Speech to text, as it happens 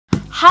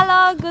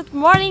Hello, good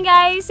morning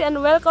guys, and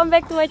welcome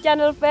back to my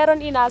channel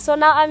VERON Ina. So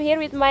now I'm here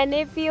with my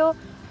nephew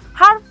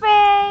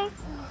Harvey.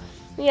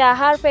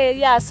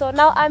 Yeah, so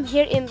now I'm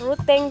here in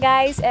Ruteng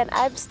guys, and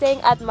I'm staying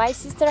at my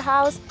sister's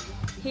house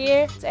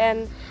here,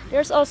 and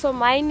there's also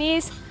my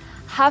niece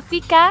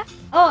Hafika.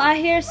 Oh, I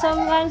hear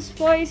someone's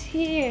voice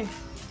here.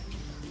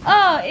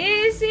 Oh,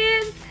 is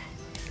it?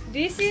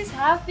 This is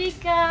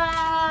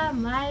Hafika,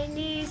 my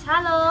niece.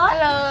 Hello.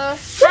 Hello.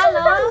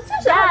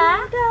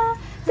 Hello.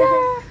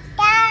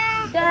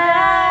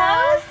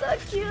 So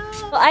cute.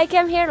 So I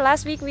came here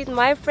last week with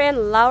my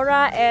friend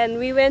Laura, and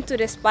we went to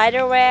the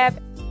spider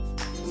web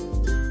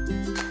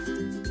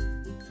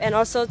and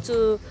also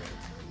to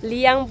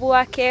Liang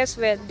Bua caves,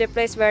 where the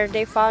place where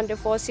they found the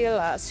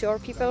fossil, shore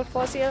people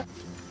fossil.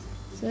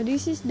 So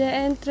this is the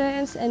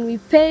entrance, and we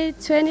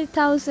paid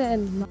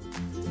 20,000.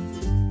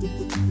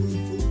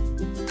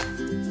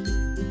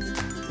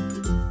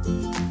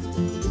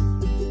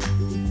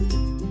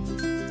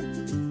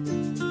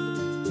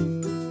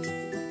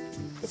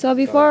 So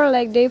before,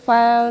 like, they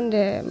found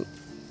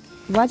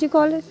what you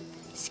call it,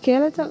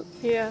 skeleton?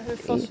 Yeah, the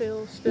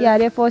fossils. Yeah,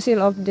 the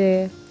fossil of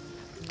the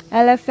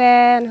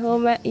elephant,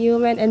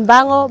 human, and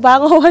bango.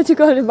 What you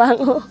call it,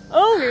 bango?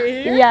 Oh,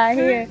 here? Yeah,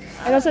 here,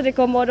 and also the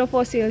Komodo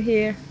fossil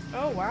here.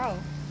 Oh, wow.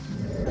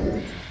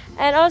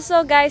 And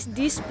also, guys,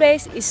 this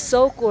place is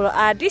so cool.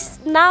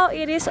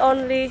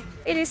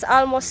 It is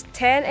almost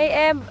 10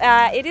 a.m.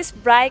 It is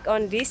bright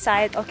on this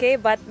side, okay,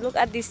 but look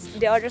at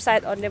the other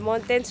side on the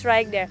mountains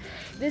right there.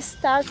 This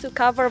starts to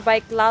cover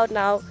by cloud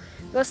now,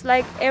 because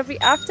like every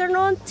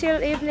afternoon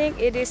till evening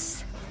it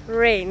is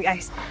rain,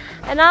 guys.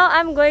 And now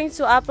I'm going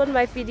to upload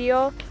my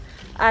video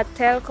at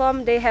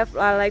Telkom. They have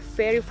like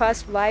very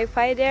fast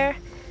Wi-Fi there.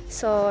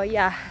 So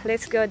yeah,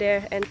 let's go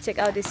there and check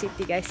out the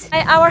city, guys.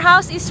 Our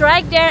house is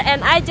right there,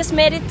 and I just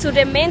made it to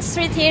the main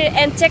street here,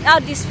 and check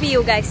out this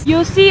view, guys.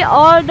 You see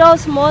all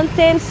those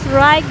mountains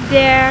right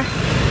there.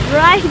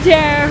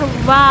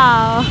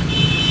 Wow,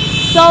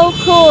 so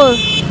cool.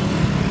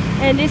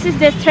 And this is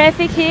the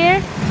traffic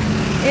here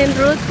in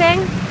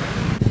Ruteng.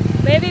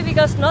 Maybe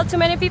because not too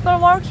many people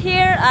work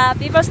here,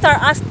 people start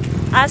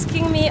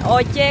asking me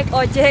ojek,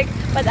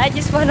 but I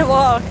just want to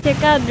walk.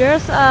 Check out,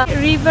 there's a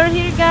river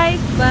here,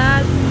 guys,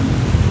 but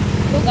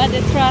look at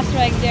the trash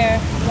right there.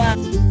 Wow.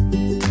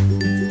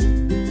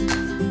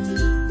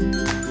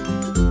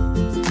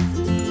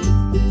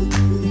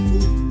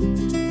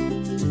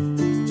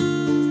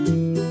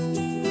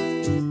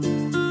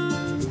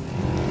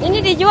 Ini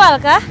dijual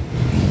kah?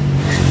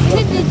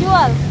 Ini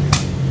dijual.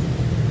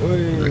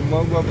 Oi,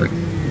 mau gua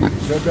beli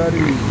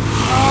dadari.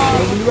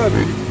 Mau beli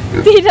babi?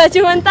 Tidak,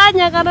 cuma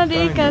tanya karena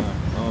diikat.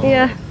 Oh.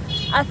 Yeah.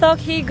 I thought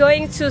he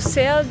going to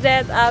sell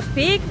that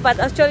pig, but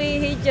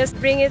actually he just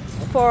bring it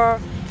for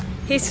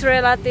his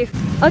relative.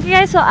 Okay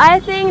guys, so I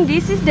think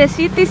this is the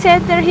city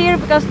center here,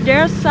 because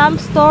there's some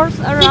stores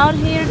around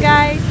here,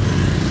 guys.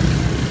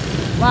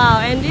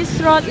 Wow, and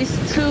this road is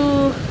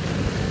two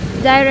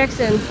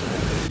directions.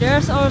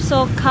 There's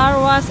also car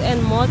wash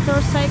and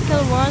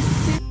motorcycle wash.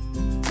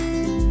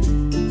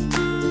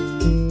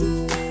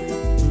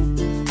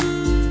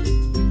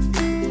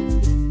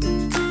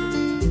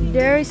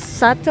 There is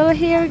shuttle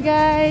here,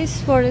 guys,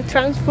 for the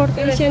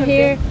transportation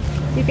here.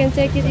 You can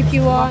take it if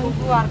you want.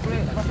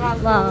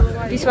 Wow,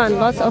 this one,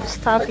 lots of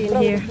stuff in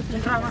here.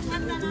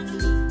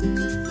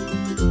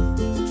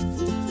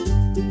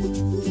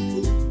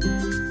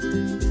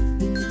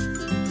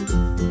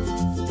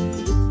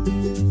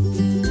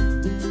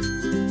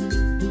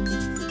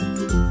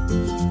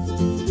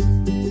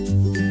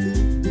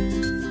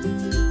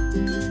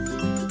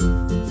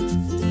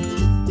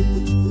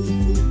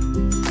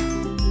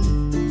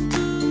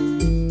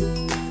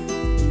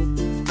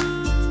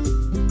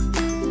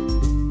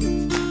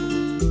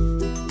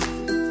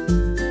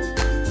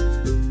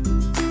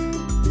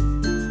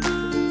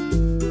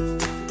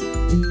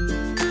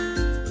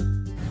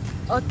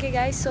 Okay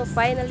guys, so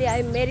finally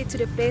I made it to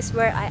the place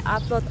where I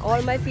upload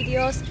all my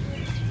videos,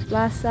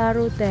 Plaza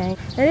Ruteng.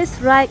 And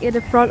it's right in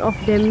the front of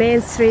the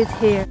main street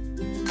here.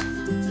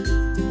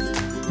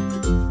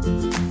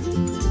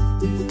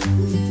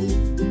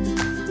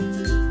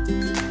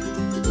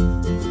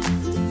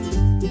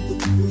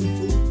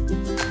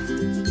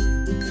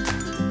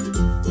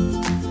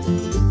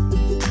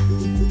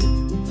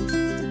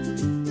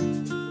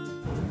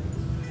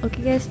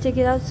 Okay guys, check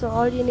it out. So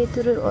all you need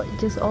to do is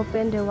just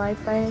open the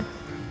Wi-Fi,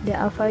 the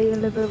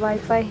available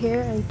Wi-Fi here,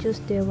 and choose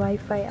the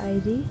Wi-Fi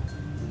ID,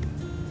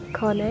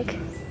 connect,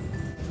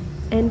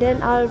 and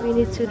then all we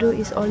need to do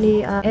is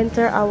only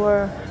enter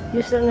our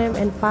username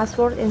and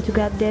password, and to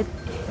get that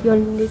you'll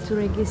need to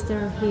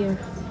register here.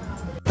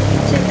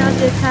 Check out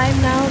the time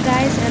now,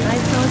 guys, and I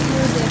told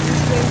you that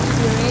it's going to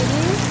be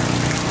raining,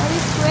 and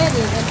it's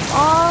raining, and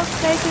all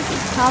places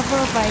is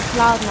covered by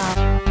cloud now.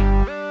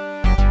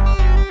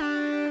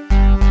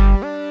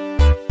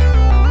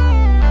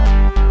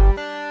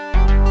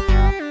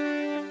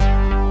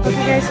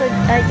 Okay guys, so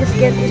I just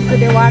get into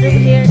the water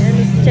here and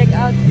check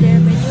out their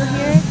menu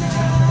here,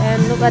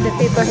 and look at the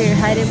people here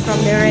hiding from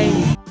the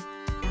rain.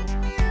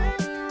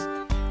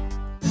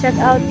 check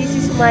out, this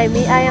is my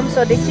mee ayam.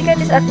 So the chicken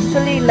is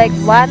actually like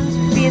one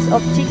piece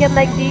of chicken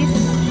like this,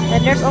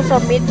 and there's also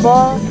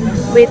meatball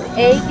with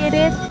egg in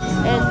it,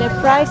 and the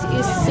price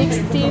is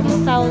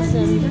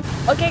 16,000.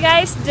 Okay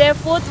guys, the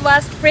food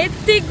was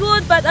pretty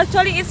good, but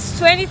actually it's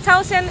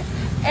 20,000,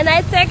 and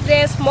I take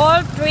the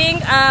small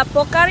drink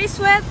Pocari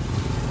Sweat,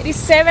 it is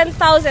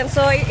 7,000,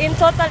 so in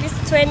total it's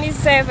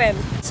 27.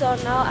 So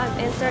now I'm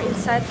entering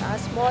inside a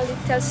small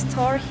little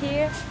store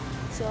here.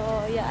 So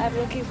yeah, I'm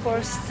looking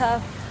for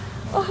stuff.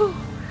 Oh,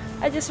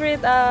 I just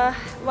read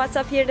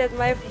WhatsApp here that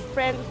my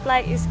friend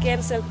flight is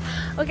cancelled.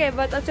 Okay,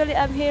 but actually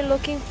I'm here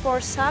looking for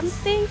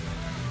something,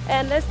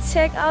 and let's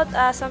check out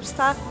some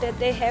stuff that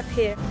they have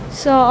here.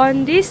 So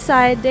on this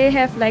side they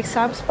have like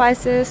some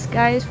spices,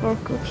 guys, for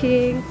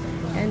cooking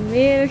and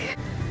milk.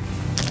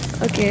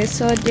 Okay,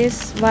 so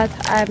this is what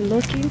I'm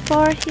looking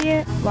for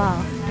here.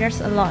 Wow,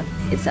 there's a lot.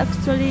 It's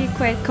actually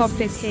quite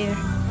complete here.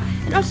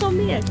 And also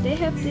milk, they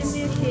have the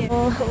milk here.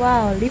 Oh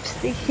wow,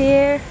 lipstick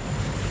here.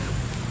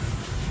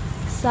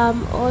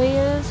 Some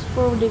oils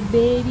for the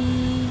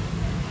baby.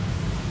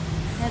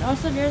 And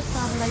also there's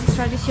some like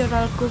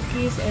traditional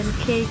cookies and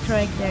cake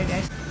right there,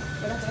 guys.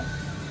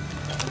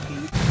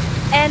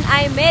 And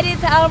I made it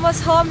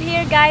almost home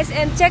here, guys,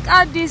 and check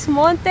out these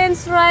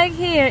mountains right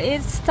here.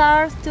 It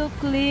starts to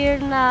clear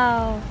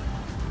now.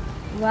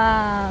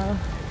 Wow.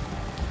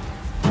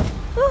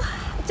 Whew.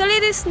 Actually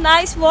it is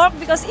nice work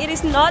because it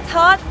is not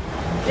hot.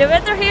 The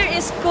weather here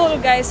is cool,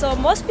 guys, so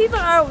most people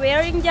are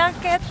wearing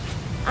jacket.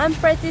 I'm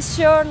pretty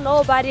sure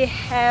nobody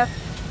have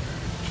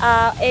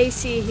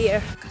AC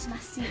here.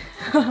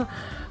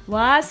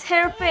 Wash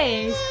her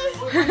face.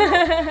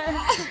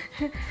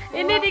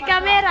 Ini di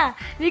kamera,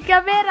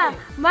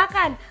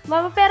 makan,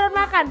 Mama Veron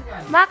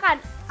makan.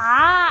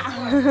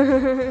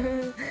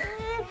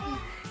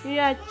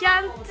 Yeah,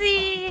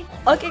 cantik.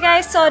 Okay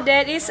guys, so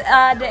that is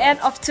the end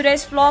of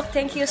today's vlog.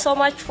 Thank you so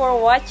much for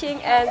watching,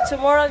 and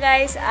tomorrow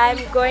guys I'm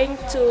going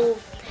to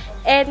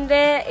end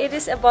there. It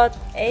is about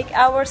 8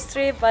 hours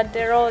trip, but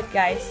the road,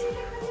 guys,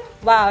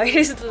 wow, it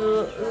is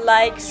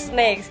like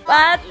snakes.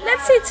 But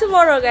let's see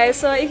tomorrow, guys.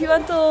 So if you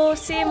want to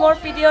see more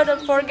video,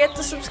 don't forget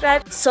to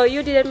subscribe so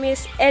you didn't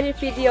miss any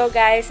video,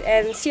 guys,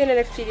 and see you in the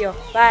next video.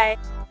 Bye.